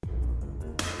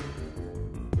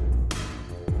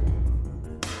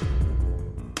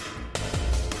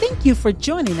Thank you for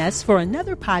joining us for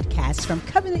another podcast from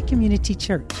Covenant Community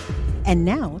Church. And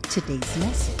now, today's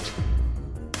message.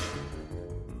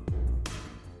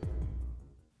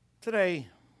 Today,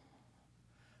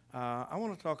 I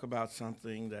want to talk about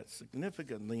something that's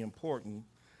significantly important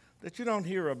that you don't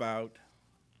hear about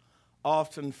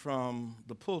often from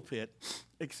the pulpit,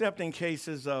 except in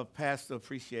cases of pastor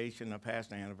appreciation or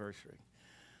pastor anniversary.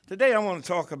 Today, I want to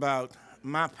talk about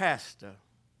my pastor,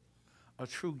 a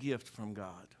true gift from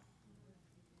God.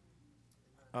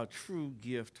 A true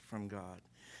gift from God.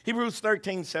 Hebrews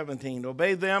 13:17,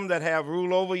 obey them that have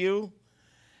rule over you,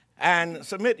 and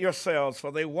submit yourselves,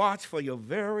 for they watch for your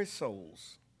very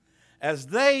souls, as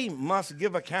they must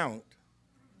give account,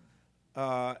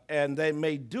 and they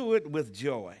may do it with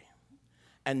joy,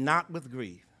 and not with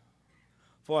grief,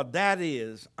 for that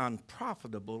is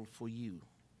unprofitable for you.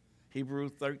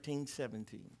 Hebrews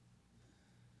 13:17.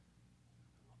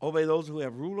 Obey those who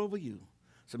have rule over you.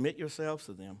 Submit yourselves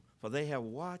to them, for they have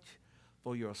watch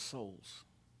for your souls.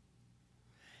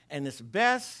 And it's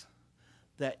best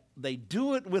that they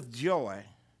do it with joy,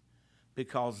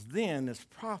 because then it's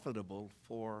profitable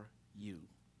for you.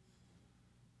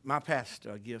 My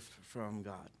pastor, a gift from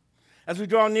God. As we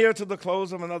draw near to the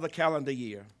close of another calendar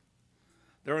year,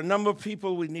 there are a number of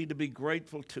people we need to be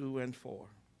grateful to and for.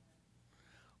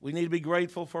 We need to be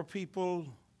grateful for people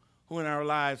who in our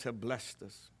lives have blessed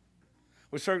us.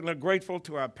 We're certainly grateful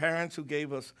to our parents who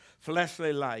gave us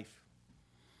fleshly life.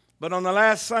 But on the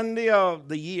last Sunday of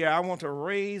the year, I want to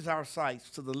raise our sights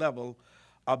to the level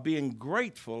of being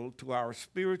grateful to our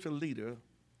spiritual leader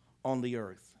on the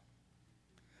earth.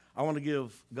 I want to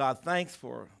give God thanks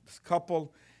for this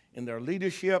couple in their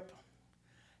leadership,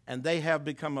 and they have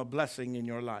become a blessing in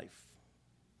your life.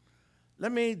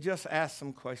 Let me just ask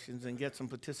some questions and get some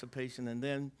participation, and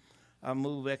then I'll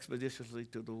move expeditiously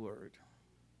to the Word.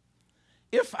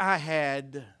 If I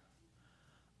had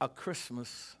a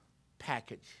Christmas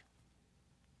package,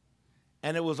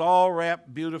 and it was all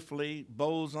wrapped beautifully,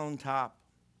 bows on top,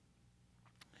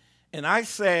 and I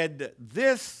said,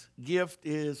 this gift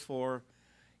is for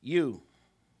you.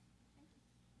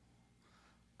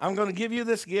 I'm going to give you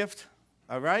this gift,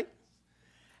 all right?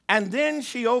 And then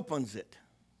she opens it.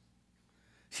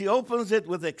 She opens it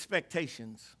with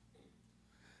expectations.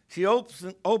 She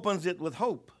opens it with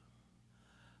hope.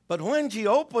 But when she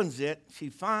opens it, she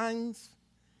finds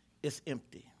it's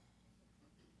empty.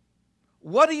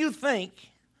 What do you think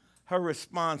her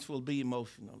response will be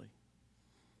emotionally?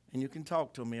 And you can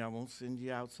talk to me. I won't send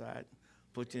you outside,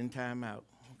 put you in timeout,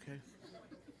 okay?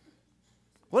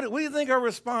 What do you think her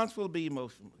response will be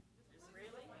emotionally?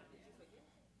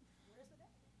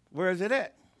 Where is it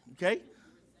at? Okay?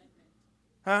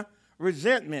 Huh?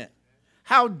 Resentment.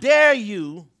 How dare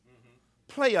you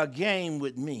play a game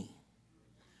with me?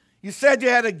 You said you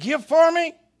had a gift for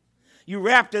me. You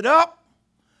wrapped it up.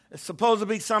 It's supposed to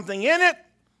be something in it.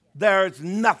 There's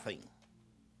nothing.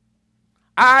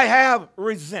 I have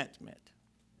resentment.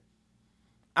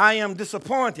 I am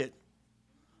disappointed.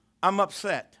 I'm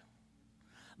upset.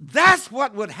 That's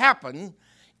what would happen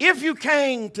if you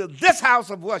came to this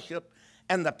house of worship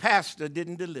and the pastor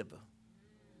didn't deliver.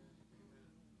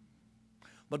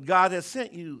 But God has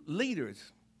sent you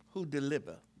leaders who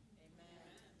deliver.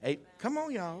 Hey, come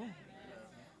on, y'all.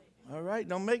 All right,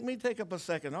 don't make me take up a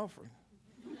second offering.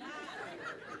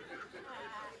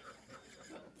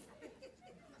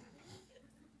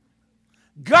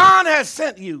 God has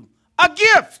sent you a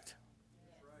gift.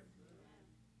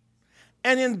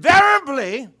 And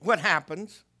invariably, what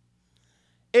happens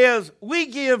is we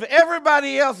give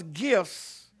everybody else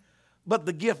gifts but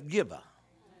the gift giver.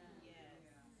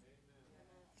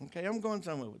 Okay, I'm going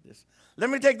somewhere with this. Let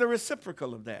me take the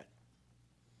reciprocal of that.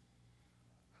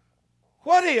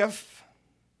 What if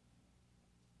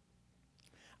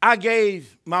I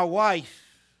gave my wife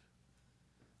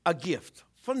a gift,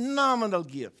 phenomenal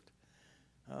gift?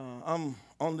 I'm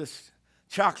on this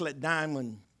chocolate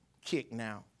diamond kick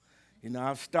now. You know,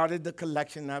 I've started the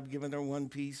collection. I've given her one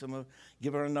piece. I'm going to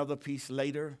give her another piece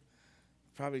later,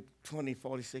 probably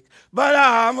 2046. But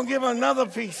I'm going to give her another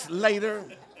piece later.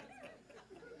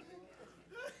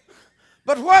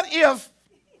 But what if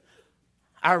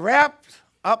I wrapped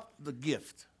up the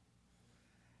gift,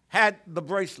 had the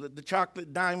bracelet, the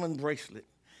chocolate diamond bracelet,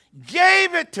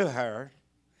 gave it to her,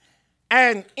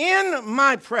 and in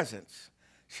my presence,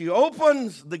 she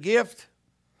opens the gift,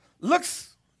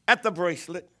 looks at the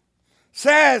bracelet,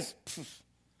 says,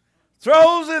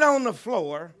 throws it on the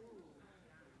floor,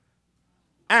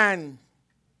 and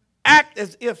act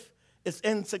as if it's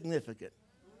insignificant.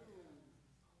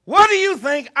 What do you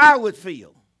think I would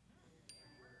feel?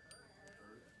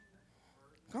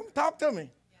 Come talk to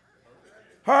me.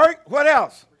 Hurt, what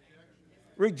else?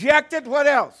 Rejected, what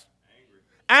else?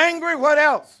 Angry, what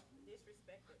else?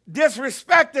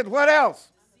 Disrespected, what else?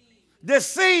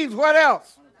 Deceived, what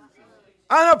else?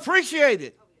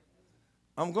 Unappreciated.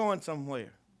 I'm going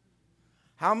somewhere.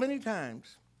 How many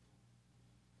times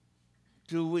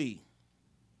do we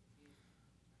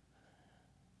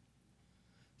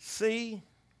see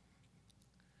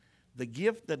the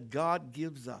gift that God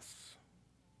gives us,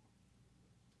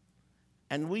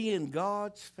 and we in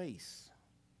God's face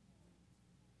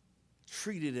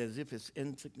treat it as if it's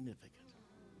insignificant?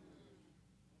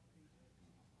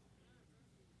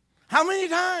 How many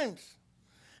times?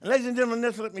 And ladies and gentlemen,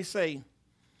 this, let me say,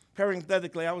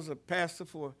 parenthetically, I was a pastor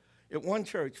at one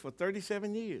church for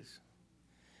 37 years.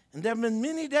 And there have been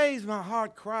many days my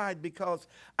heart cried because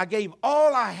I gave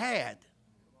all I had,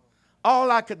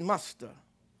 all I could muster,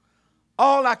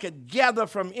 all I could gather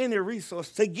from any resource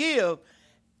to give,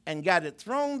 and got it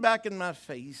thrown back in my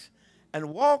face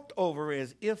and walked over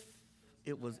as if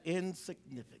it was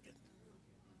insignificant.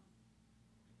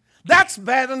 That's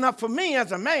bad enough for me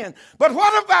as a man. But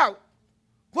what about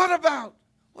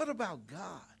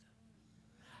God?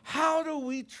 How do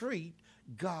we treat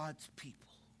God's people?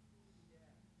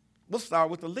 We'll start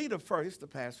with the leader first, the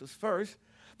pastors first.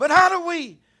 But how do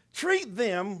we treat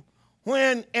them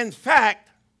when, in fact,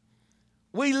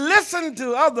 we listen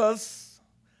to others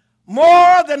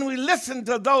more than we listen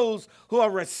to those who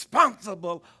are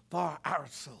responsible for our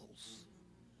souls?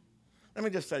 Let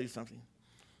me just tell you something.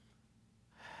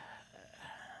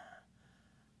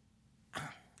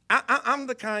 I'm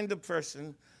the kind of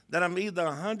person that I'm either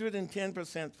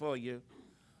 110% for you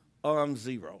or I'm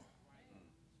zero.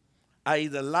 I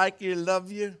either like you,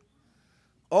 love you,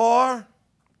 or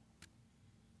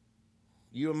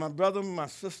you're my brother, my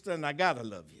sister, and I gotta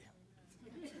love you.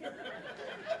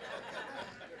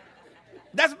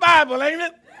 That's Bible, ain't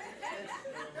it?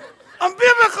 I'm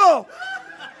biblical.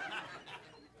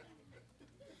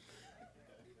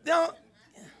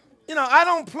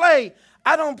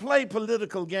 I don't play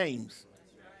political games.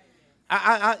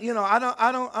 I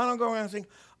don't go around saying,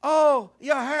 "Oh,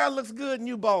 your hair looks good and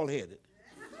you bald-headed."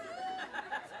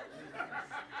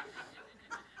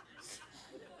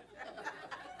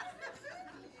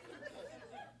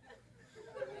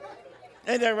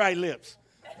 Ain't that right, lips?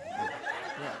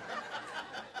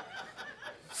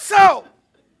 So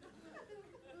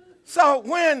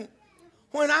when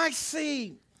I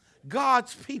see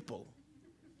God's people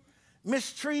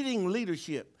mistreating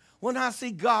leadership, when I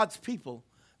see God's people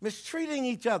mistreating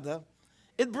each other,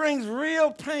 it brings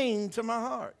real pain to my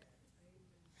heart.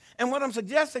 And what I'm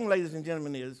suggesting, ladies and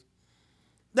gentlemen, is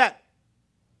that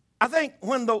I think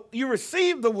when you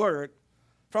receive the word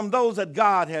from those that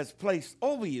God has placed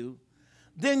over you,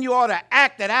 then you ought to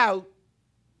act it out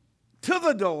to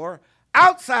the door,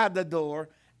 outside the door,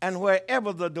 and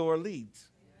wherever the door leads.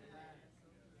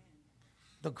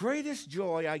 The greatest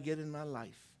joy I get in my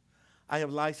life, I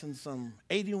have licensed some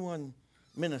 81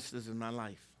 ministers in my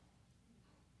life.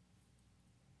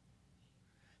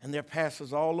 And they're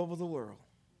pastors all over the world.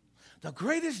 The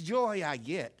greatest joy I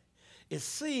get is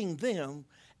seeing them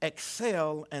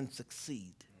excel and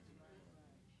succeed.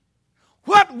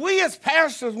 What we as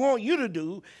pastors want you to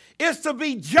do is to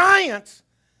be giants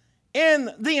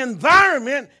in the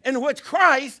environment in which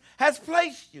Christ has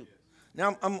placed you.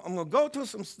 Now, I'm going to go to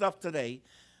some stuff today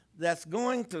that's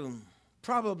going to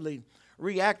probably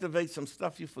reactivate some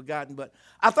stuff you've forgotten. But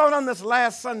I thought on this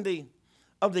last Sunday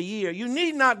of the year, you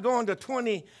need not go into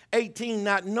 2018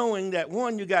 not knowing that,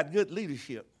 one, you got good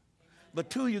leadership, but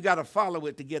two, you got to follow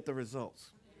it to get the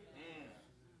results.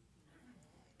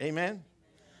 Amen?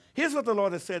 Here's what the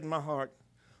Lord has said in my heart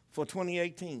for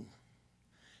 2018.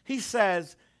 He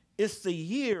says, it's the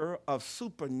year of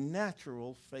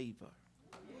supernatural favor.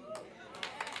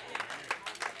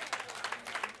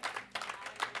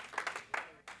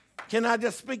 Can I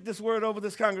just speak this word over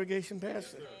this congregation,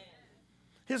 Pastor?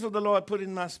 Here's what the Lord put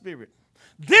in my spirit.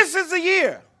 This is the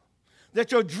year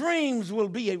that your dreams will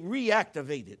be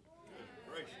reactivated.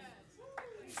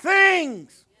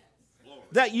 Things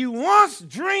that you once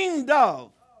dreamed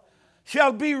of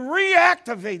shall be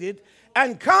reactivated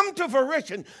and come to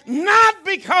fruition, not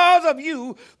because of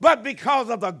you, but because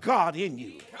of the God in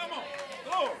you. Come on.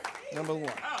 Glory. Number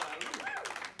one.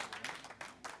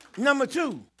 Number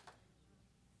two,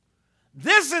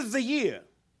 this is the year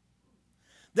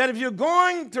that if you're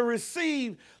going to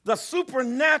receive the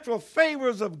supernatural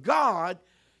favors of God,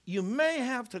 you may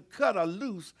have to cut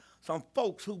loose some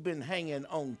folks who've been hanging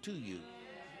on to you.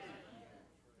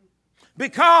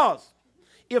 Because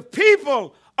if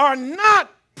people are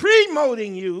not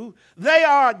promoting you, they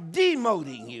are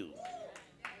demoting you.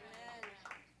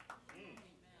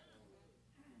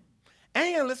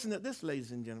 And listen to this,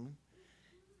 ladies and gentlemen.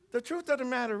 The truth of the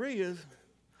matter is,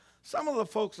 some of the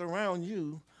folks around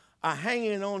you are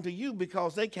hanging on to you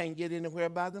because they can't get anywhere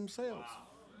by themselves. Wow.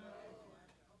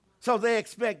 So they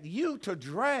expect you to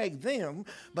drag them.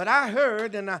 But I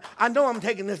heard, and I know I'm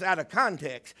taking this out of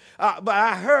context, but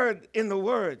I heard in the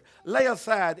word, lay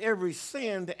aside every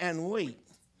sin and weight.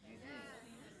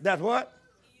 That what?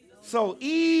 So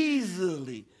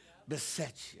easily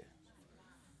besets you.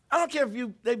 I don't care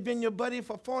if they've been your buddy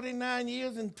for 49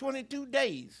 years and 22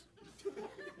 days.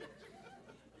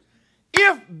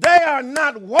 If they are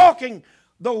not walking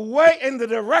the way in the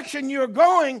direction you're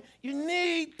going, you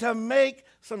need to make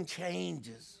some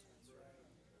changes.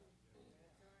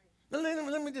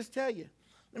 Let me just tell you.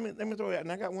 Let me throw it out.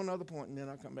 And I got one other point, and then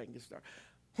I'll come back and get started.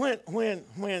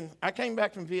 When I came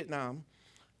back from Vietnam,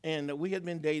 and we had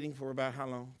been dating for about how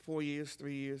long? 4 years,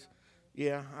 3 years?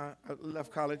 Yeah, I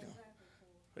left college.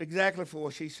 Exactly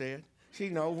 4, she said. She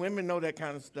know. Women know that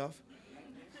kind of stuff.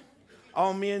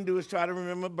 All men do is try to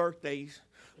remember birthdays.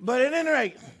 But at any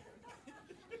rate,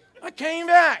 I came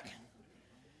back,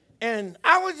 and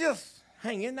I was just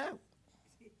hanging out.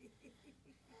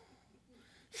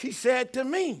 She said to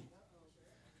me,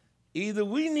 either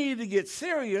we need to get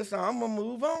serious or I'm going to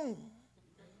move on.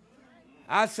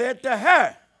 I said to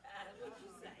her,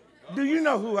 do you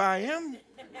know who I am?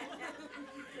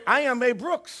 I am a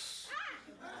Brooks.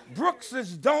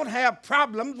 Brookses don't have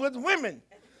problems with women.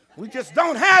 We just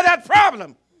don't have that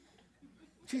problem.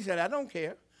 She said, I don't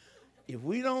care. If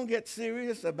we don't get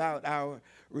serious about our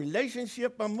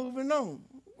relationship, I'm moving on.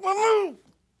 We'll move.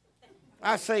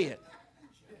 I say it.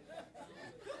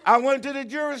 I went to the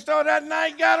jewelry store that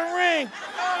night, got a ring.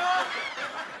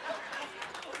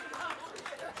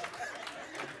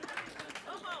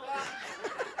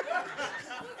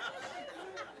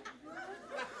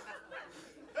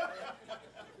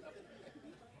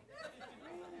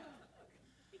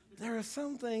 There are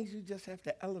some things you just have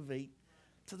to elevate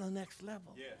to the next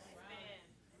level. Yes.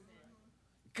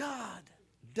 God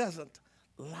doesn't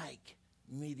like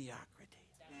mediocrity.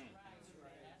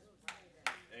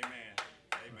 Amen.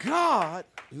 God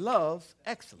loves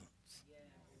excellence.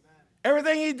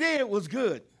 Everything he did was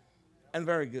good and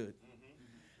very good.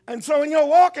 And so in your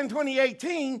walk in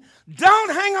 2018,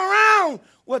 don't hang around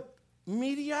with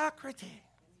mediocrity.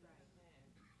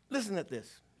 Listen to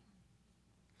this.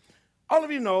 All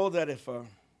of you know that if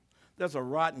there's a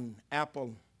rotten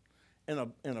apple in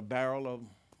a barrel or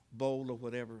bowl or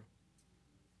whatever,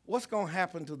 what's going to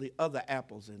happen to the other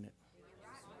apples in it?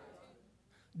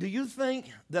 Do you think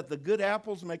that the good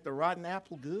apples make the rotten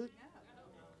apple good?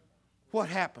 What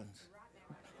happens?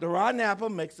 The rotten apple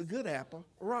makes the good apple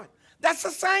rotten. That's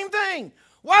the same thing.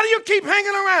 Why do you keep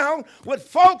hanging around with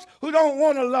folks who don't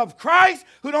want to love Christ,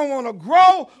 who don't want to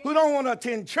grow, who don't want to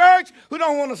attend church, who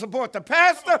don't want to support the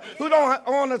pastor, who don't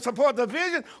want to support the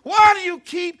vision? Why do you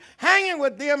keep hanging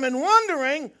with them and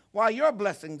wondering why your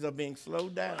blessings are being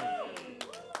slowed down?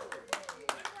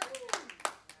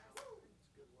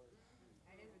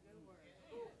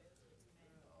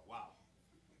 Wow.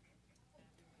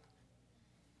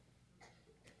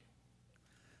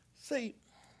 See,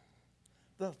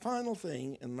 the final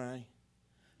thing in my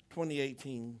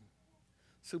 2018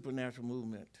 supernatural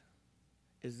movement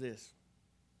is this.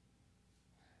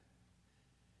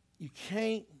 You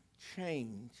can't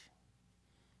change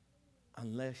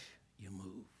unless you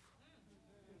move.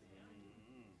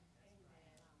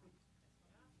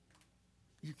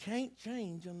 You can't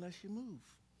change unless you move.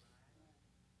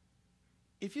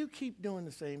 If you keep doing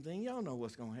the same thing, y'all know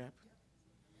what's going to happen.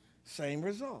 Same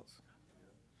results.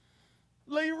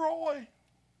 Leroy,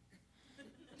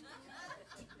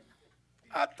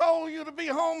 I told you to be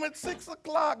home at 6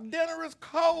 o'clock. Dinner is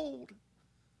cold.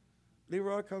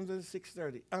 Leroy comes in at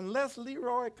 6:30. Unless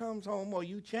Leroy comes home or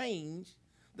you change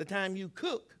the time you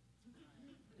cook,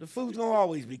 the food's going to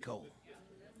always be cold.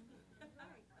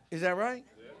 Is that right?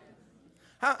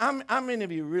 How many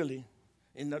of you really,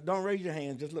 and don't raise your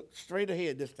hands, just look straight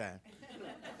ahead this time.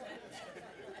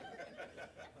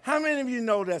 How many of you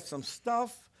know that some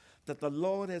stuff that the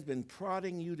Lord has been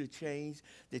prodding you to change,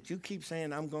 that you keep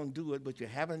saying, I'm going to do it, but you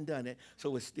haven't done it,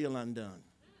 so it's still undone?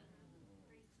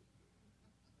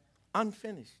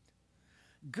 Unfinished.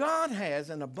 God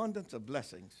has an abundance of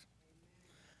blessings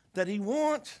that he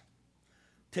wants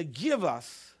to give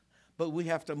us, but we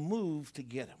have to move to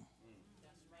get them.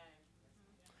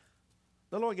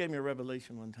 The Lord gave me a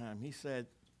revelation one time. He said,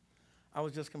 I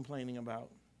was just complaining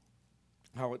about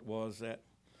how it was that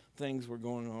things were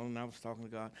going on, and I was talking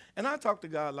to God. And I talk to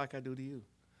God like I do to you.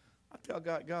 I tell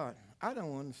God, God, I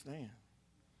don't understand.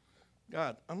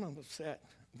 God, I'm upset.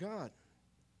 God,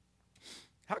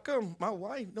 how come my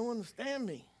wife don't understand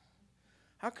me?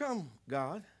 How come,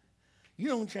 God, you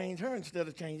don't change her instead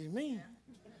of changing me?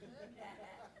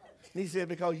 And he said,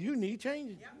 because you need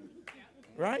changing.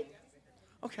 Right?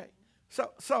 Okay.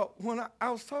 So when I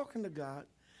was talking to God,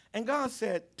 and God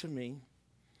said to me,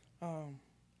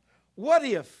 what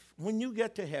if when you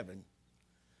get to heaven,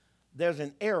 there's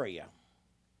an area,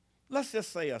 let's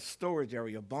just say a storage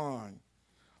area, barn,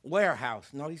 warehouse.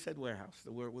 No, he said warehouse.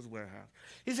 The word was warehouse.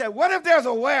 He said, what if there's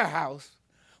a warehouse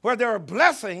where there are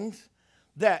blessings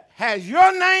that has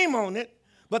your name on it,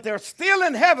 but they're still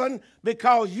in heaven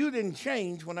because you didn't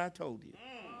change when I told you?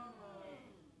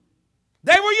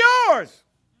 They were yours.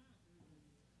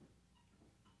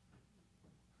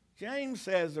 James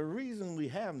says the reason we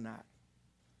have not,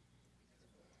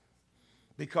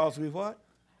 because we what?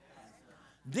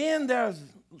 Then there's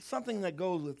something that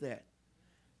goes with that.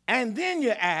 And then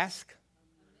you ask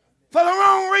for the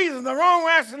wrong reason, the wrong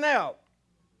rationale.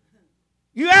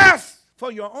 You ask for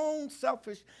your own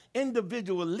selfish,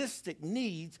 individualistic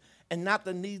needs and not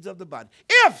the needs of the body.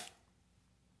 If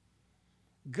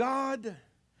God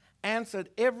answered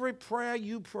every prayer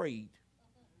you prayed,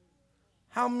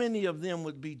 how many of them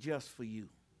would be just for you?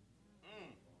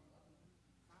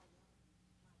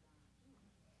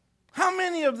 How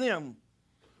many of them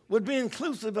would be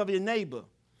inclusive of your neighbor,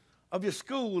 of your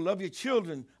school, of your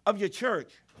children, of your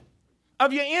church,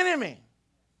 of your enemy?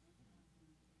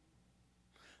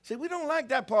 See, we don't like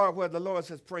that part where the Lord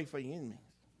says, pray for your enemies.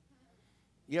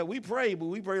 Yeah, we pray, but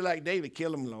we pray like David,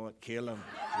 kill him, Lord, kill him,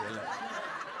 kill him.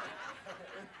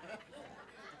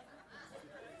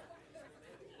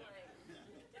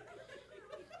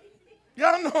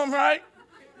 Y'all know him, right?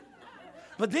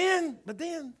 But then,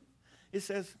 it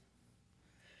says,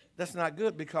 that's not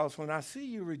good, because when I see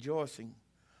you rejoicing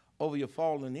over your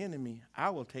fallen enemy, I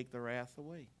will take the wrath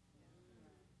away.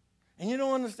 And you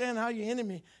don't understand how your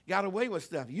enemy got away with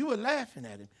stuff. You were laughing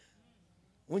at him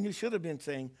when you should have been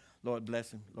saying, Lord,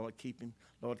 bless him. Lord, keep him.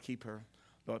 Lord, keep her.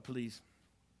 Lord, please.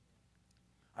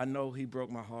 I know he broke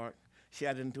my heart,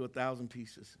 shattered into 1,000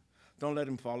 pieces. Don't let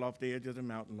him fall off the edge of the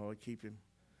mountain, Lord. Keep him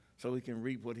so he can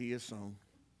reap what he has sown.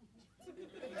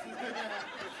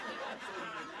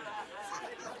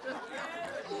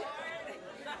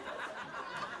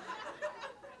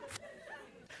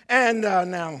 And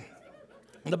now,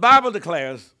 the Bible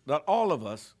declares that all of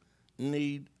us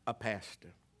need a pastor.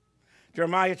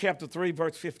 Jeremiah chapter 3,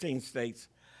 verse 15 states,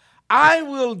 I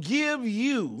will give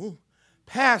you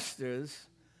pastors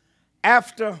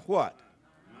after what?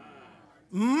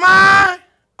 My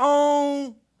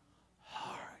own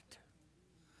heart.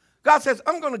 God says,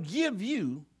 I'm going to give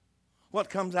you what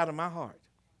comes out of my heart.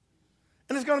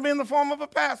 And it's going to be in the form of a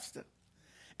pastor.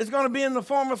 It's going to be in the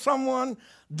form of someone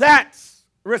that's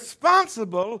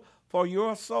responsible for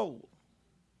your soul.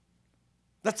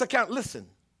 That's account. Listen,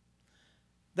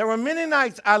 there were many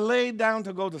nights I laid down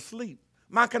to go to sleep.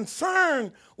 My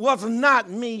concern was not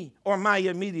me or my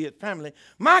immediate family.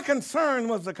 My concern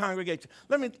was the congregation.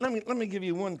 Let me give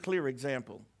you one clear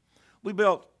example. We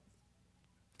built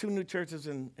 2 new churches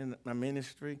in my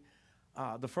ministry.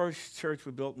 The first church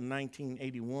we built in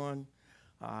 1981.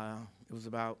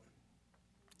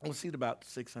 It seated about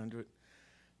 600.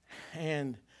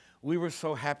 And we were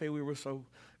so happy, we were so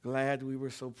glad, we were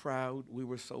so proud, we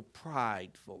were so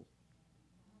prideful.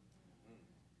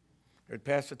 Heard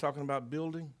Pastor talking about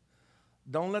building?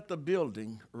 Don't let the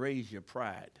building raise your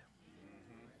pride.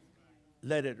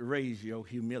 Let it raise your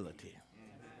humility.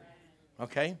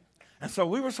 Okay? And so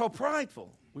we were so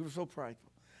prideful. We were so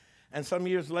prideful. And some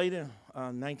years later,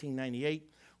 1998,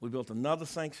 we built another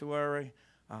sanctuary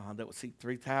that would seat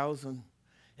 3,000.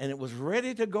 And it was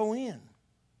ready to go in.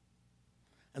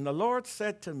 And the Lord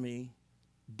said to me,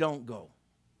 don't go.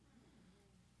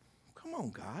 Come on,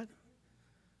 God.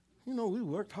 You know, we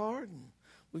worked hard and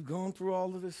we've gone through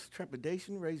all of this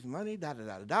trepidation, raised money,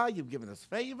 da-da-da-da-da. You've given us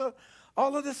favor,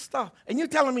 all of this stuff. And you're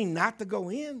telling me not to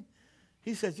go in?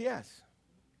 He says, yes.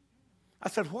 I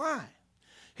said, why?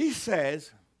 He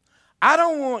says, I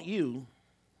don't want you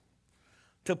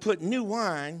to put new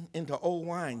wine into old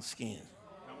wineskins.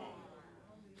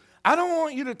 I don't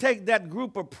want you to take that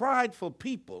group of prideful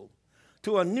people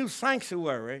to a new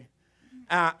sanctuary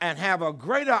and have a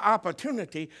greater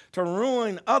opportunity to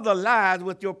ruin other lives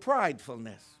with your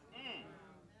pridefulness.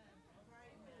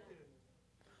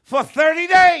 For 30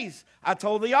 days, I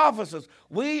told the officers,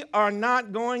 we are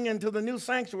not going into the new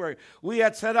sanctuary. We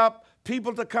had set up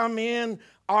people to come in,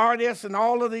 artists, and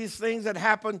all of these things that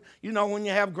happen, you know, when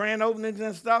you have grand openings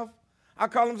and stuff. I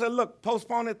called them and said, look,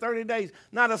 postpone it 30 days.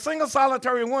 Not a single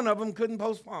solitary one of them couldn't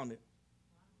postpone it.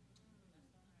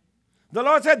 The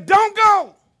Lord said, don't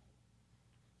go.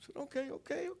 I said,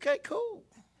 okay, cool.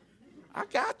 I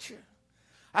got you.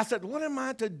 I said, what am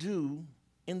I to do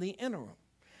in the interim?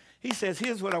 He says,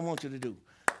 here's what I want you to do.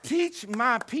 Teach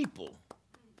my people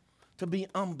to be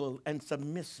humble and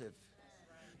submissive.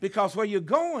 Because where you're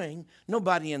going,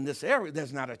 nobody in this area,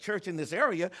 there's not a church in this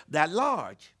area that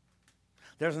large.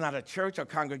 There's not a church or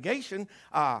congregation,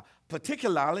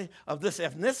 particularly of this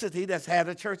ethnicity, that's had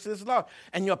a church this large.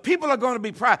 And your people are going to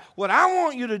be proud. What I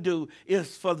want you to do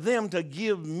is for them to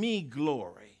give me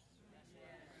glory.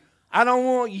 I don't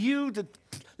want you to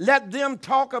let them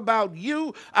talk about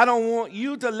you. I don't want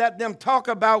you to let them talk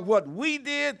about what we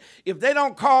did. If they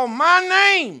don't call my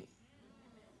name,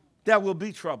 there will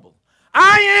be trouble.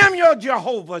 I am your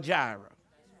Jehovah Jireh.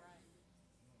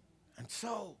 And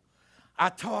so I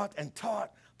taught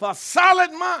for a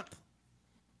solid month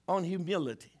on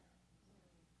humility.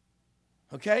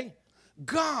 Okay?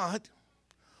 God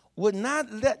would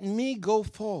not let me go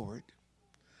forward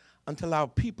until our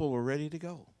people were ready to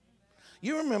go.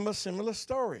 You remember a similar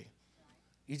story.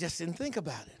 You just didn't think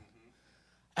about it.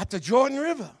 At the Jordan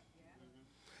River,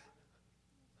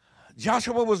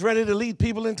 Joshua was ready to lead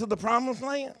people into the promised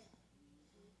land.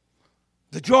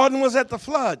 The Jordan was at the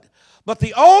flood. But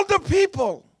the older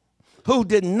people who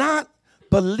did not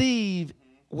believe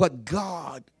what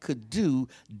God could do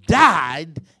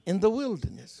died in the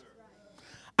wilderness.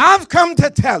 I've come to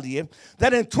tell you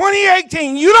that in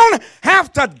 2018, you don't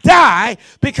have to die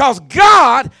because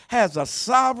God has a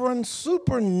sovereign,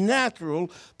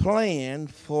 supernatural plan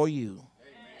for you.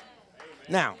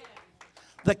 Now,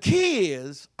 the key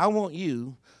is I want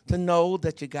you to know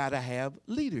that you got to have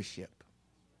leadership.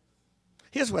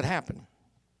 Here's what happened.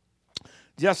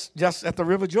 Just at the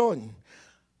River Jordan,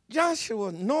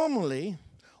 Joshua normally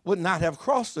would not have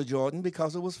crossed the Jordan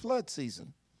because it was flood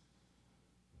season.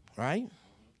 Right?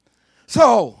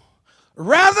 So,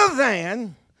 rather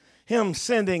than him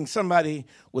sending somebody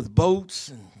with boats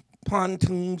and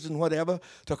pontoons and whatever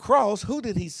to cross, who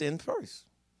did he send first?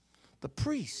 The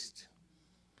priest.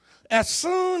 As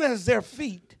soon as their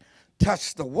feet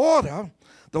touched the water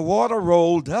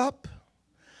rolled up.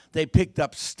 They picked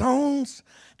up stones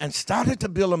and started to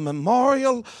build a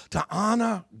memorial to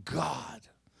honor God.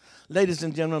 Ladies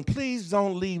and gentlemen, please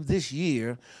don't leave this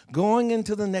year going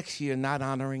into the next year not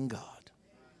honoring God.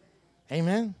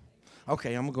 Amen?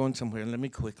 Okay, I'm going somewhere. Let me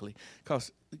quickly,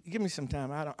 because give me some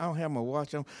time. I don't have my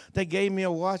watch on. They gave me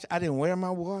a watch. I didn't wear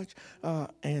my watch.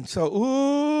 And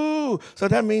so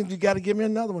that means you got to give me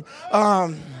another one.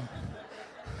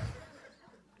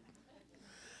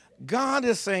 God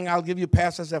is saying, I'll give you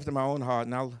pastors after my own heart,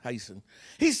 and I'll hasten.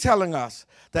 He's telling us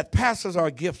that pastors are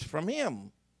a gift from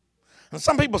him. And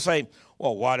some people say,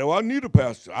 well, why do I need a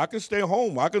pastor? I can stay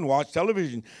home. I can watch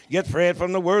television, get fed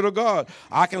from the Word of God.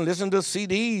 I can listen to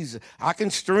CDs. I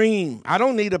can stream. I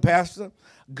don't need a pastor.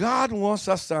 God wants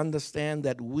us to understand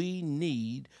that we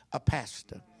need a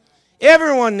pastor.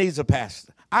 Everyone needs a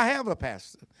pastor. I have a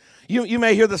pastor. You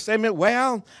may hear the statement,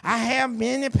 well, I have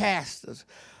many pastors.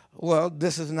 Well,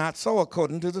 this is not so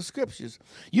according to the scriptures.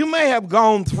 You may have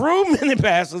gone through many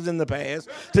pastors in the past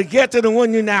to get to the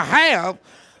one you now have.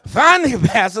 Finding a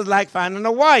pastor is like finding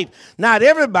a wife. Not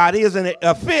everybody is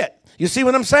a fit. You see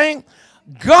what I'm saying?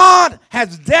 God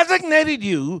has designated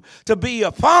you to be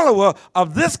a follower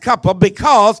of this couple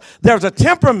because there's a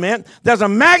temperament, there's a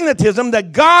magnetism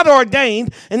that God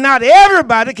ordained, and not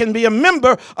everybody can be a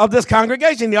member of this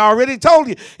congregation. He already told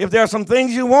you, if there are some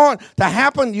things you want to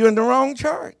happen, you're in the wrong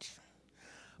church.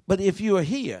 But if you are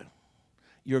here,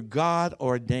 you're God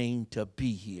ordained to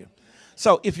be here.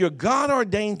 So if you're God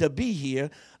ordained to be here,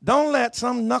 don't let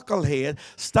some knucklehead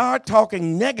start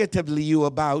talking negatively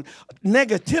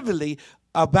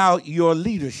about your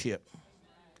leadership.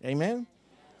 Amen?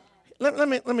 Let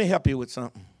me help you with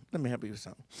something.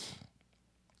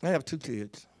 I have 2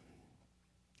 kids.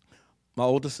 My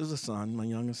oldest is a son. My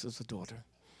youngest is a daughter.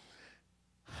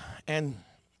 And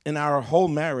in our whole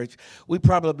marriage, we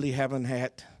probably haven't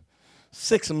had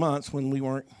 6 months when we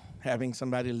weren't having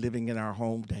somebody living in our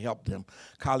home to help them.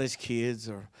 College kids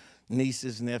or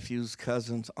nieces, nephews,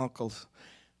 cousins, uncles.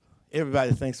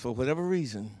 Everybody thinks for whatever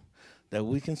reason that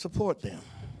we can support them.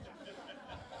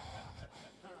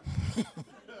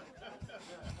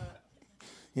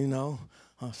 You know,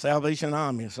 Salvation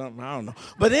Army or something, I don't know.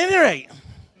 But at any rate,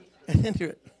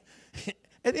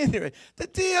 the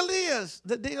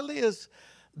deal is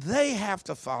they have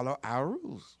to follow our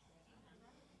rules.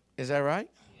 Is that right?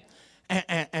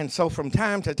 And so from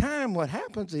time to time, what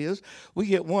happens is we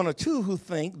get 1 or 2 who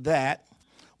think that,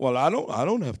 well, I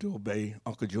don't have to obey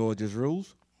Uncle George's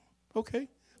rules. Okay,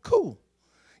 cool.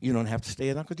 You don't have to stay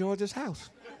at Uncle George's house.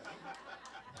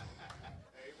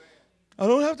 I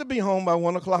don't have to be home by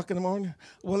 1 o'clock in the morning.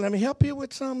 Well, let me help you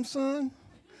with something, son.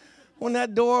 When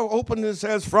that door opens, it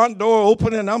says front door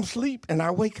open and I'm asleep and I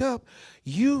wake up,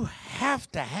 you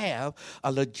have to have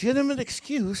a legitimate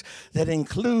excuse that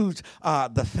includes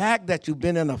the fact that you've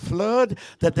been in a flood,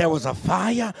 that there was a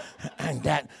fire, and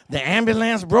that the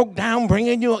ambulance broke down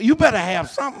bringing you. You better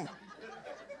have something.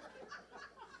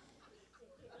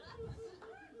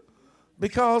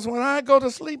 Because when I go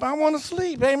to sleep, I want to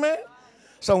sleep, amen?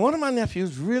 So one of my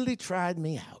nephews really tried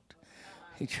me out.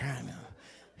 He tried me out.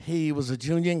 He was a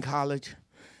junior in college,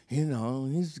 he's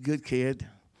a good kid.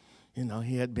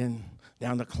 He had been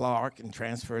down to Clark and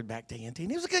transferred back to NT.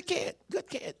 And he was a good kid.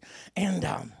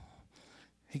 And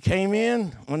he came in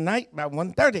one night about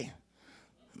 1:30.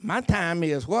 My time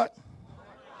is what?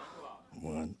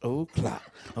 1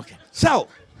 o'clock. Okay. So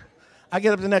I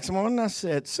get up the next morning and I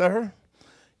said, sir,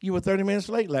 you were 30 minutes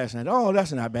late last night. Oh,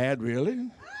 that's not bad,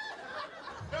 really.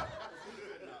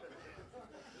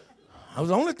 I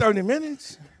was only 30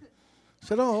 minutes. I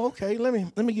said, oh, okay, let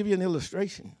me give you an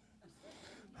illustration.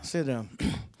 I said,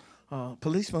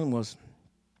 policeman was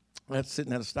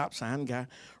sitting at a stop sign. Guy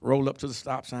rolled up to the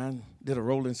stop sign, did a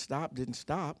rolling stop, didn't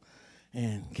stop,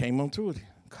 and came on through it.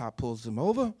 Cop pulls him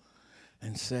over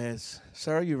and says,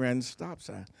 sir, you ran the stop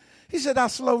sign. He said, I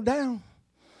slowed down.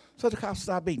 So the cop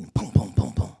stopped beating, boom, boom,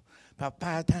 boom, boom, about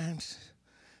 5 times.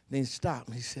 Then he stopped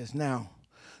and he says, now,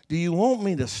 do you want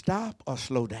me to stop or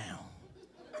slow down?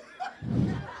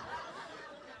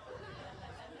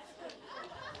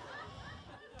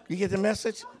 You get the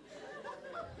message?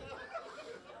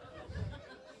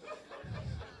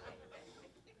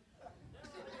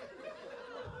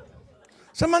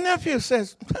 So my nephew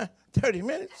says, 30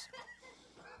 minutes.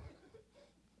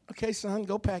 Okay, son,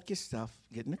 go pack your stuff,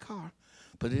 get in the car,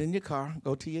 put it in your car,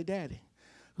 go to your daddy,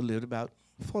 who lived about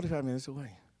 45 minutes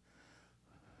away.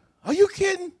 Are you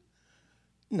kidding?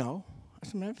 No.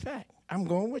 As a matter of fact, I'm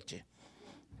going with you.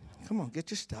 Come on, get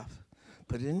your stuff,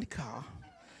 put it in the car,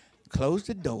 close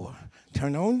the door,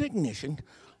 turn on the ignition,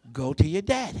 go to your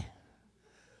daddy.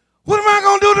 What am I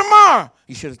going to do tomorrow?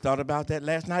 You should have thought about that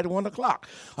last night at 1 o'clock.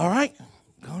 All right,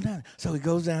 go down. So he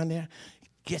goes down there,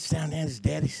 gets down there, and his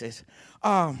daddy says,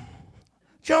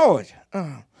 George,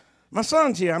 my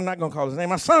son's here. I'm not going to call his name.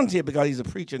 My son's here because he's a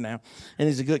preacher now, and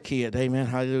he's a good kid. Amen.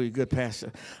 Hallelujah, good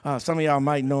pastor. Some of y'all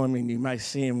might know him, and you might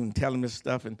see him and tell him this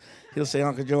stuff, and he'll say,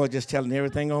 Uncle George just telling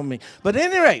everything on me. But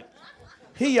at any rate,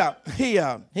 he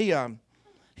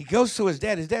goes to his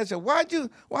dad. His dad said, why'd you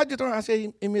throw? I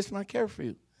said, he missed my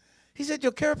curfew. He said,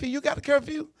 your curfew? You got a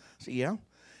curfew? I said, yeah.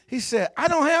 He said, I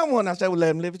don't have one. I said, well,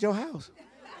 let him live at your house.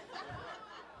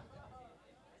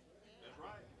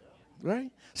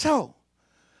 Right? So,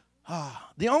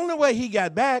 the only way he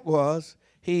got back was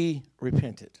he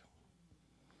repented.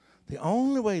 The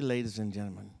only way, ladies and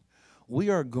gentlemen, we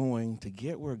are going to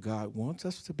get where God wants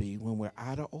us to be when we're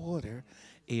out of order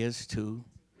is to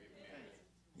repent.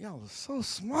 Y'all are so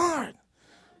smart.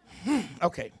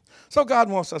 Okay, so God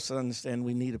wants us to understand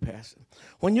we need a pastor.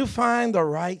 When you find the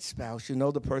right spouse, you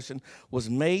know the person was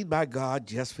made by God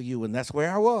just for you, and that's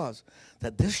where I was,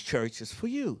 that this church is for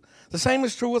you. The same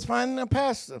is true with finding a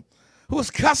pastor who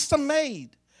is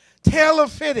custom-made,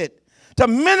 tailor-fitted to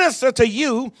minister to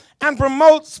you and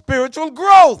promote spiritual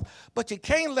growth. But you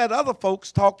can't let other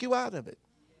folks talk you out of it.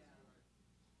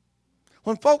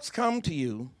 When folks come to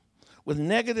you with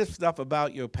negative stuff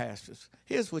about your pastors,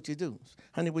 here's what you do.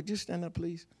 Honey, would you stand up,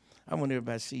 please? I want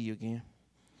everybody to see you again.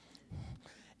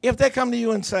 If they come to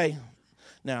you and say,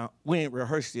 now, we ain't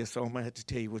rehearsed this, so I'm going to have to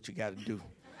tell you what you got to do.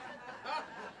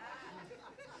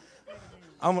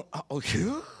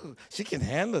 She can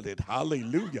handle it.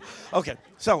 Hallelujah. Okay,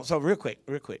 so real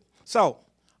quick. So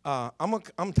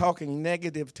I'm talking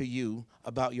negative to you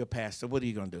about your pastor. What are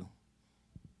you going to do?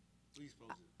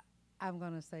 I'm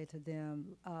going to say to them,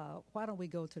 why don't we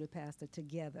go to the pastor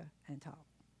together and talk?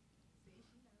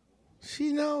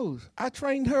 She knows. I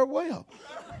trained her well.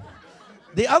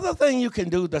 The other thing you can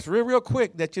do that's real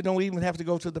quick that you don't even have to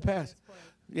go to the pastor.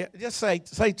 Yeah, just say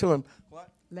to him, what?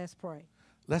 Let's pray.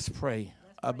 Let's pray.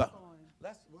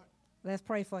 Let's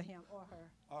pray for him or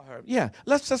her. Yeah,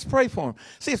 let's just pray for him.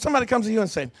 See, if somebody comes to you and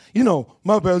say,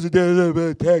 my pastor did a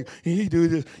attack, and he do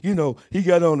this, he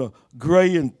got on a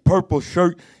gray and purple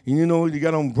shirt, and he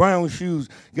got on brown shoes,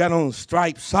 got on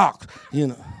striped socks,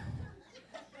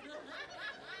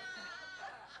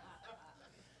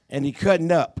 and he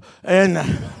cutting up, and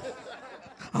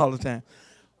all the time.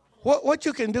 What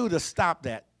you can do to stop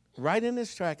that, right in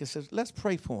this track, it says, let's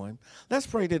pray for him. Let's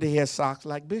pray that he has socks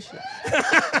like Bishop.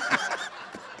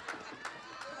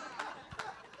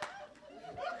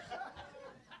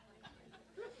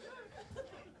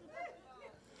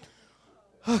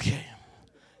 Okay.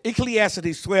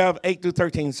 Ecclesiastes 12, 8 through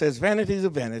 13 says, "Vanities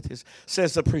of vanities,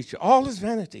 says the preacher. All is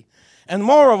vanity. And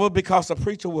moreover, because the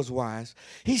preacher was wise,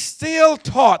 he still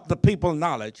taught the people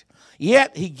knowledge.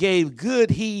 Yet he gave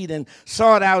good heed and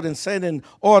sought out and set in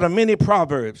order many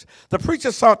proverbs. The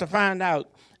preacher sought to find out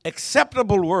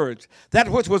acceptable words. That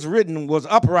which was written was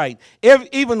upright,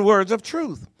 even words of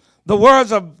truth. The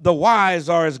words of the wise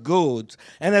are as goads,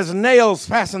 and as nails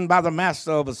fastened by the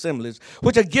master of assemblies,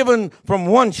 which are given from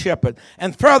one shepherd.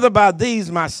 And further by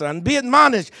these, my son, be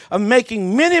admonished of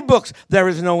making many books, there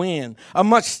is no end. Of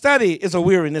much study is a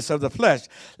weariness of the flesh.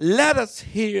 Let us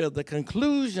hear the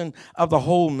conclusion of the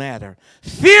whole matter.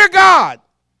 Fear God,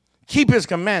 keep his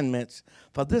commandments,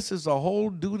 for this is the whole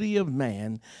duty of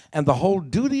man, and the whole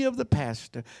duty of the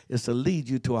pastor is to lead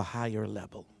you to a higher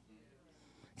level."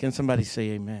 Can somebody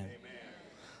say amen? Amen.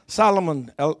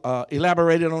 Solomon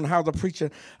elaborated on how the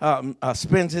preacher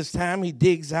spends his time. He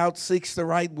digs out, seeks the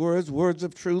right words, words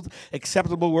of truth,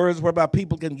 acceptable words whereby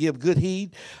people can give good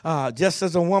heed. Just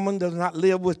as a woman does not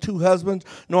live with two husbands,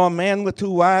 nor a man with two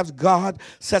wives, God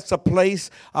sets a place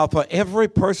for every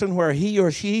person where he or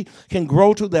she can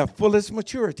grow to their fullest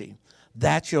maturity.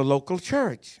 That's your local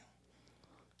church.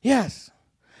 Yes.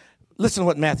 Listen to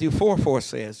what Matthew 4:4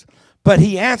 says. "But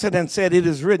he answered and said, it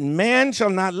is written, man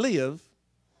shall not live,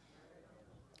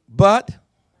 but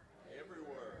every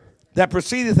word that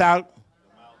proceedeth out."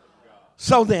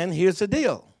 So then, here's the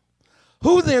deal.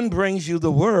 Who then brings you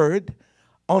the word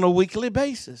on a weekly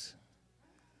basis?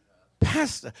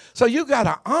 Pastor. So you got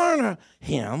to honor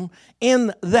him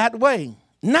in that way.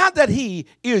 Not that he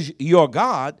is your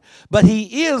God, but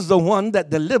he is the one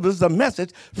that delivers the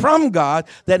message from God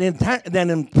that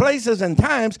in places and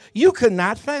times you could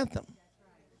not fathom.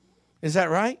 Is that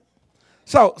right?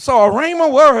 So a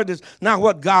rhema word is not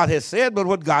what God has said, but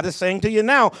what God is saying to you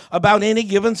now about any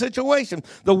given situation.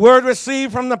 The word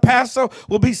received from the pastor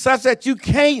will be such that you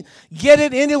can't get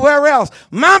it anywhere else.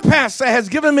 My pastor has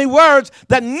given me words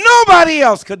that nobody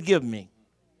else could give me.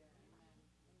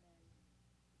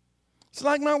 It's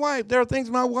like my wife. There are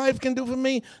things my wife can do for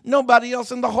me, nobody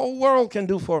else in the whole world can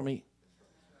do for me.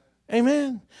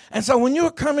 Amen. And so when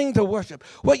you're coming to worship,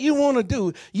 what you want to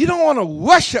do, you don't want to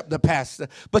worship the pastor,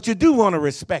 but you do want to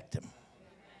respect him.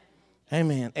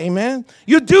 Amen. Amen.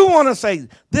 You do want to say,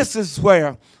 this is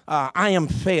where I am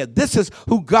fed. This is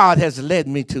who God has led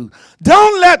me to.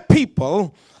 Don't let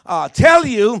people tell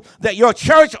you that your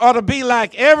church ought to be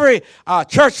like every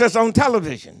church that's on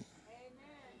television.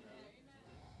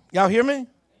 Y'all hear me?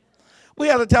 We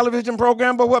had a television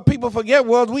program, but what people forget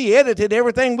was we edited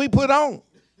everything we put on.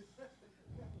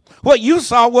 What you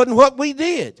saw wasn't what we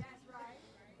did.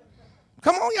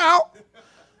 Come on, y'all.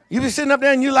 You be sitting up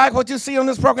there and you like what you see on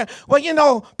this program. Well, you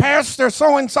know, Pastor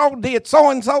so-and-so did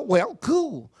so-and-so. Well,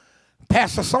 cool.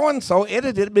 Pastor so-and-so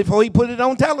edited it before he put it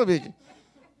on television.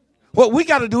 What we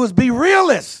got to do is be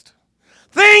realist.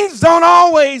 Things don't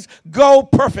always go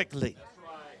perfectly.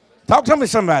 Talk to me,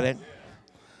 somebody.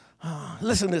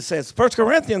 Listen, it says, 1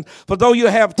 Corinthians, for though you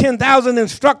have 10,000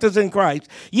 instructors in Christ,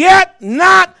 yet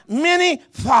not many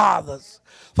fathers.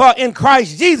 For in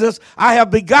Christ Jesus I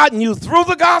have begotten you through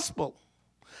the gospel.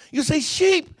 You see,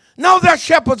 sheep know their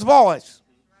shepherd's voice.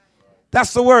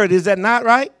 That's the word, is that not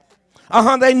right?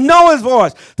 They know his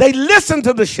voice. They listen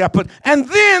to the shepherd, and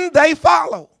then they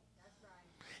follow.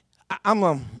 I'm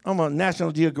a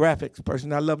National Geographic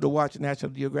person. I love to watch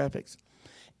National Geographics.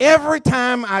 Every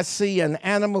time I see an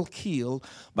animal killed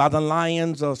by the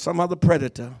lions or some other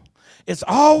predator, it's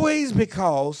always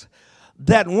because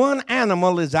that one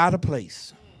animal is out of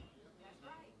place.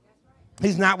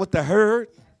 He's not with the herd,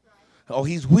 or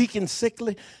he's weak and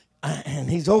sickly, and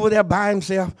he's over there by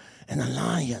himself, and the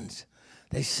lions,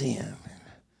 they see him.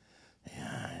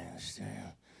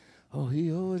 Oh,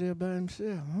 he over there by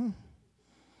himself, huh?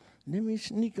 Let me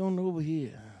sneak on over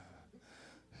here,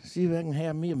 see if I can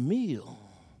have me a meal.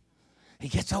 He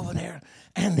gets over there,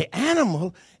 and the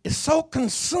animal is so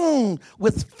consumed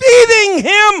with feeding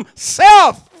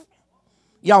himself.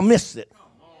 Y'all missed it.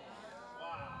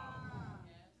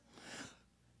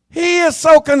 He is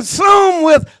so consumed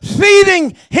with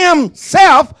feeding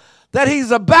himself that he's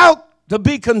about to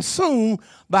be consumed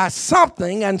by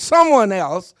something and someone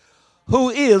else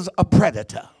who is a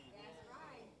predator.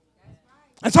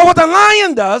 And so what the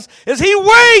lion does is he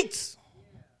waits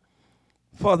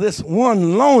for this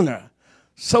one loner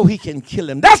so he can kill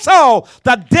him. That's all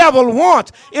the devil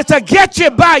wants, is to get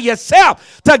you by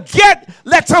yourself, to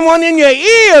let someone in your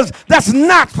ears that's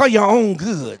not for your own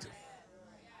good.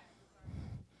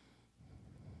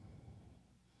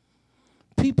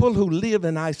 People who live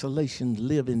in isolation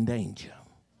live in danger.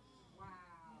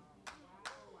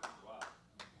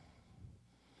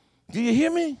 Do you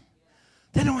hear me?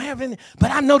 They don't have any.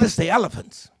 But I noticed the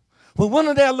elephants. When one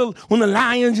of their when the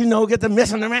lions, get to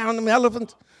messing around them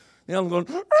elephants, the elephant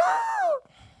goes,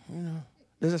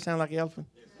 does it sound like an elephant?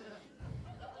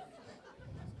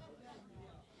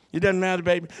 It doesn't matter,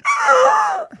 baby.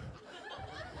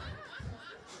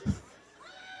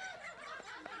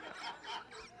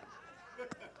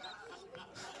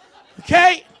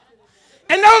 Okay?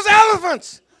 And those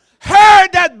elephants heard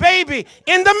that baby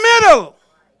in the middle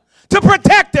to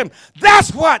protect him.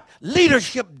 That's what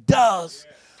leadership does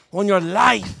when your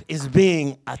life is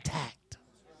being attacked.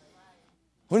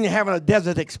 When you're having a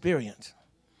desert experience.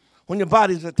 When your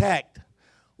body's attacked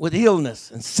with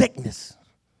illness and sickness.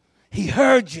 He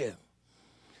heard you.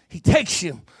 He takes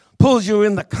you, pulls you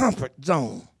in the comfort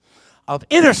zone of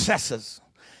intercessors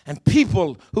and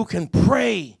people who can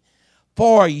pray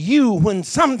for you when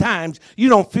sometimes you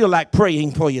don't feel like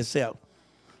praying for yourself.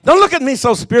 Don't look at me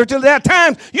so spiritual. There are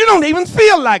times you don't even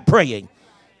feel like praying.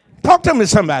 Talk to me,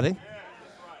 somebody.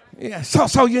 Yeah,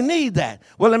 so you need that.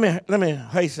 Well, let me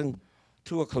hasten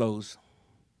to a close.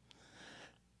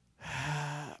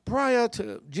 Prior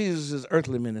to Jesus'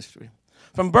 earthly ministry,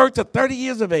 from birth to 30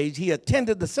 years of age, he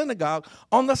attended the synagogue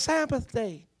on the Sabbath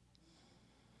day.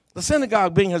 The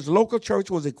synagogue, being his local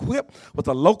church, was equipped with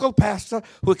a local pastor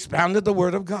who expounded the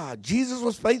word of God. Jesus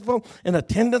was faithful in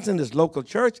attendance in his local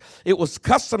church. It was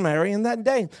customary in that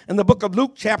day. In the book of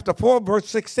Luke, chapter 4, verse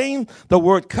 16, the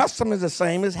word custom is the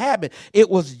same as habit. It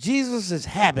was Jesus'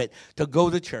 habit to go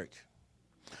to church.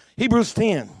 Hebrews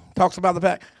 10 talks about the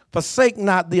fact, forsake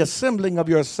not the assembling of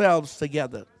yourselves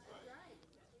together.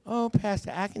 Oh,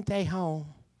 Pastor, I can stay home.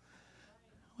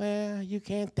 Well, you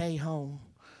can't stay home.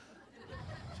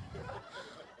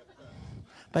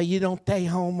 But you don't stay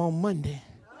home on Monday.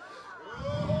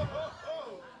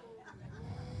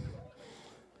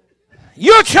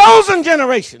 You're a chosen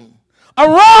generation, a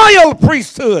royal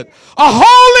priesthood, a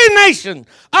holy nation,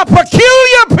 a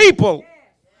peculiar people,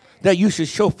 that you should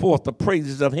show forth the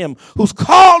praises of him who's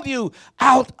called you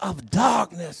out of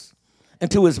darkness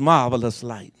into his marvelous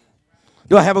light.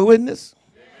 Do I have a witness?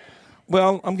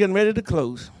 Well, I'm getting ready to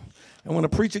close. And when a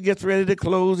preacher gets ready to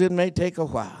close, it may take a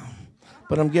while.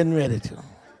 But I'm getting ready to.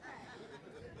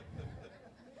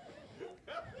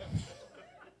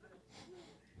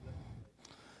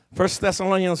 1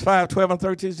 Thessalonians 5, 12 and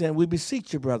 13 says, we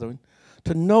beseech you, brethren,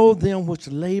 to know them which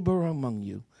labor among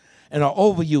you and are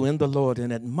over you in the Lord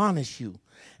and admonish you,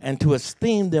 and to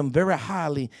esteem them very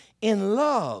highly in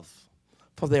love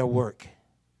for their work,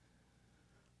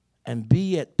 and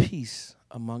be at peace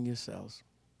among yourselves.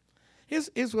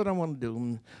 Here's what I want to do. I'm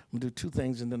going to do two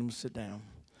things and then I'm going to sit down.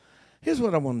 Here's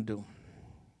what I want to do.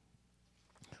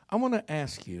 I want to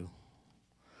ask you,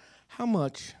 how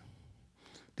much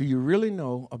do you really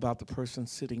know about the person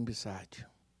sitting beside you?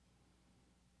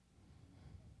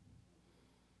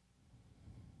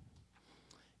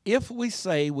 If we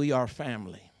say we are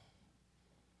family,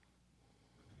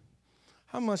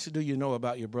 how much do you know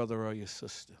about your brother or your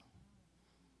sister?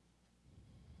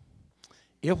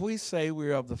 If we say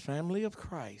we're of the family of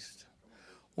Christ,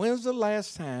 when's the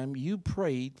last time you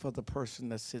prayed for the person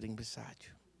that's sitting beside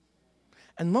you?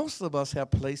 And most of us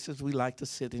have places we like to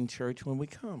sit in church when we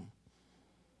come.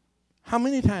 How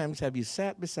many times have you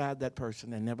sat beside that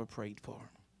person and never prayed for them?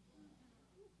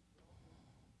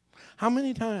 How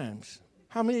many times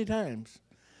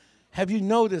have you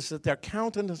noticed that their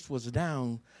countenance was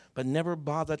down but never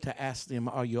bothered to ask them,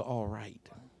 are you all right?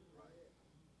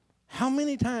 How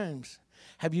many times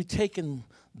have you taken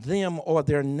them or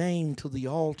their name to the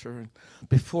altar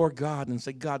before God and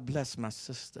said, God bless my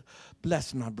sister,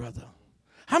 bless my brother?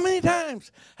 How many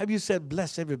times have you said,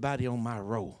 bless everybody on my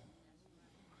row?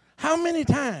 How many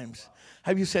times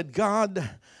have you said, God,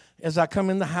 as I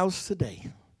come in the house today,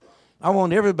 I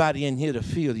want everybody in here to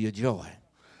feel your joy.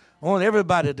 I want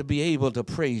everybody to be able to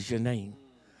praise your name.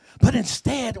 But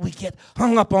instead, we get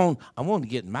hung up on, I want to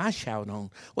get my shout on.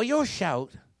 Well, your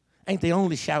shout ain't the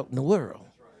only shout in the world.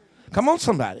 Come on,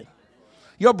 somebody.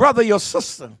 Your brother, your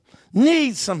sister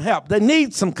needs some help. They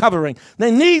need some covering.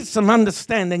 They need some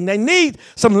understanding. They need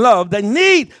some love. They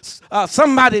need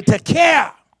somebody to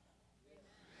care.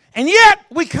 And yet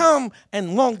we come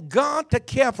and want God to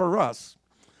care for us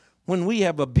when we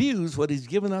have abused what he's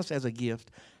given us as a gift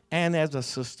and as a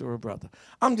sister or brother.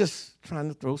 I'm just trying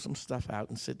to throw some stuff out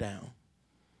and sit down.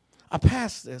 A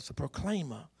pastor is a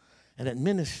proclaimer, an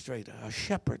administrator, a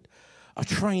shepherd, a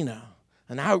trainer,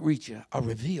 an outreacher, a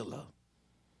revealer.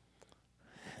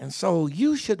 And so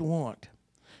you should want,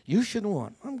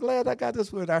 I'm glad I got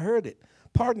this word, I heard it,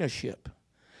 partnership.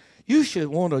 You should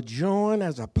want to join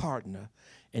as a partner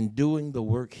in doing the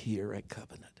work here at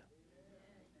Covenant.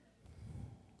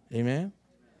 Amen.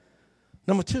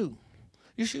 Number 2,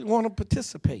 you should want to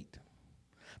participate.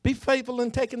 Be faithful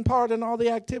in taking part in all the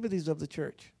activities of the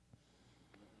church.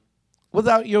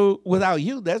 Without you,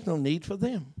 there's no need for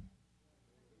them.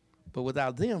 But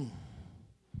without them,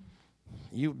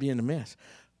 you'd be in a mess.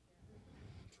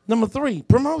 Number 3,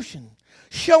 promotion.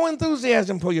 Show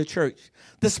enthusiasm for your church.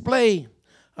 Display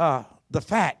the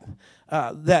fact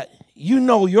that you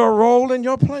know your role and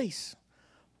your place.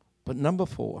 But number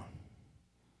 4,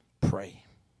 pray.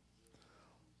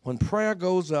 When prayer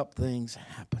goes up, things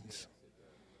happen.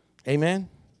 Amen?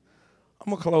 I'm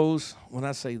going to close when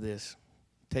I say this.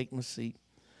 Take my seat.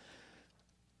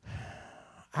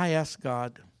 I asked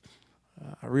God,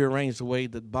 I rearranged the way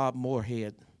that Bob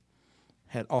Moorhead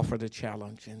had offered a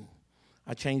challenge, and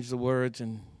I changed the words,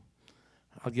 and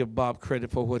I'll give Bob credit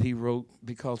for what he wrote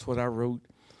because what I wrote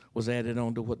was added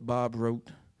on to what Bob wrote.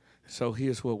 So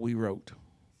here's what we wrote.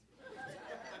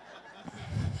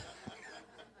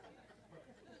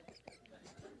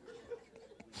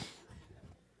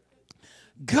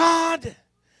 God,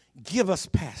 give us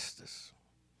pastors,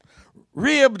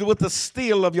 ribbed with the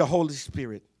steel of your Holy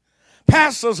Spirit.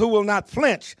 Pastors who will not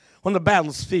flinch when the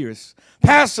battle's fierce.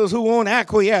 Pastors who won't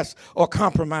acquiesce or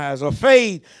compromise or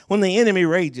fade when the enemy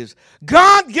rages.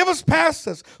 God, give us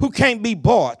pastors who can't be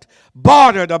bought,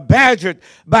 bartered, or badgered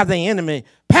by the enemy.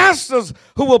 Pastors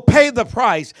who will pay the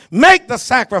price, make the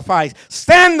sacrifice,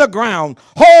 stand the ground,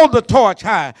 hold the torch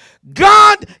high.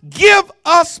 God, give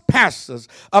us pastors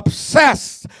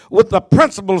obsessed with the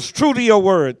principles true to your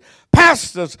word.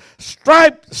 Pastors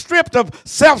stripped of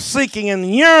self-seeking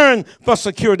and yearn for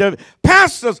security.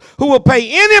 Pastors who will pay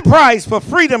any price for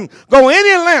freedom, go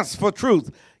any lengths for truth.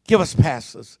 Give us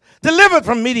pastors delivered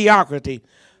from mediocrity.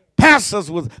 Pastors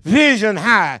with vision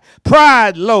high,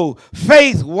 pride low,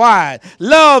 faith wide,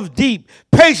 love deep,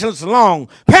 patience long.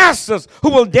 Pastors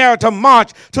who will dare to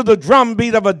march to the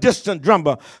drumbeat of a distant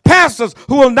drummer. Pastors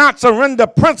who will not surrender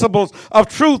principles of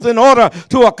truth in order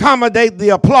to accommodate the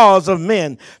applause of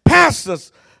men.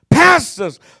 Pastors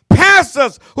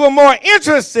who are more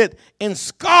interested in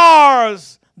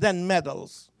scars than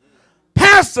medals.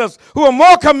 Pastors who are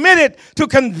more committed to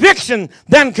conviction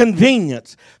than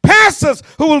convenience. Pastors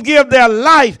who will give their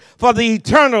life for the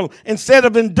eternal instead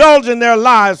of indulging their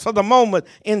lives for the moment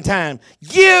in time.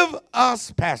 Give us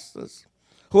pastors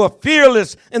who are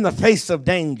fearless in the face of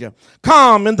danger,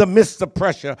 calm in the midst of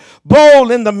pressure,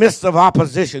 bold in the midst of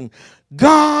opposition.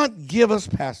 God, give us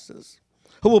pastors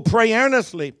who will pray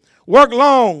earnestly, work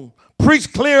long,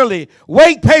 preach clearly,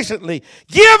 wait patiently.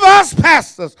 Give us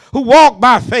pastors who walk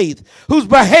by faith, whose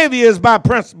behavior is by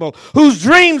principle, whose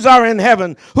dreams are in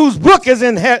heaven, whose book is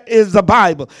the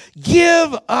Bible.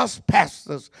 Give us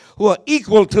pastors who are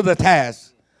equal to the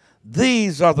task.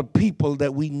 These are the people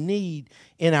that we need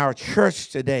in our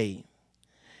church today.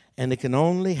 And it can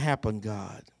only happen,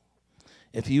 God,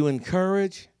 if you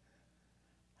encourage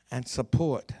and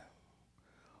support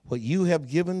what you have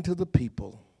given to the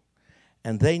people,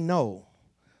 and they know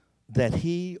that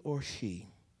he or she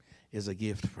is a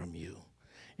gift from you.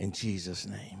 In Jesus'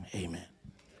 name, amen.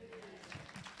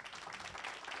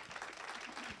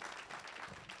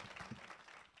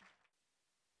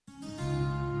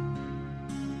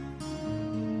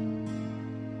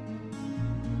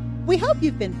 We hope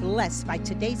you've been blessed by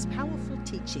today's powerful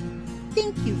teaching.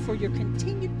 Thank you for your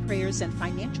continued prayers and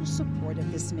financial support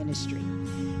of this ministry.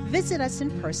 Visit us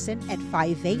in person at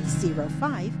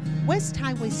 5805 West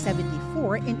Highway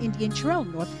 74 in Indian Trail,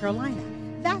 North Carolina.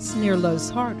 That's near Lowe's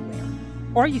Hardware.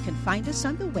 Or you can find us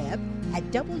on the web at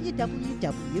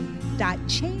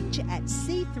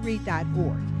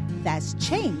www.changeatc3.org. That's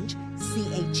change,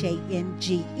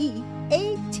 CHANGEATC,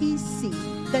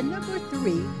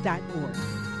 3.org.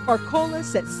 Or call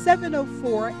us at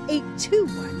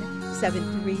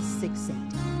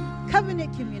 704-821-7368.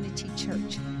 Covenant Community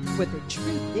Church, where the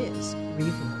truth is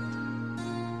revealed.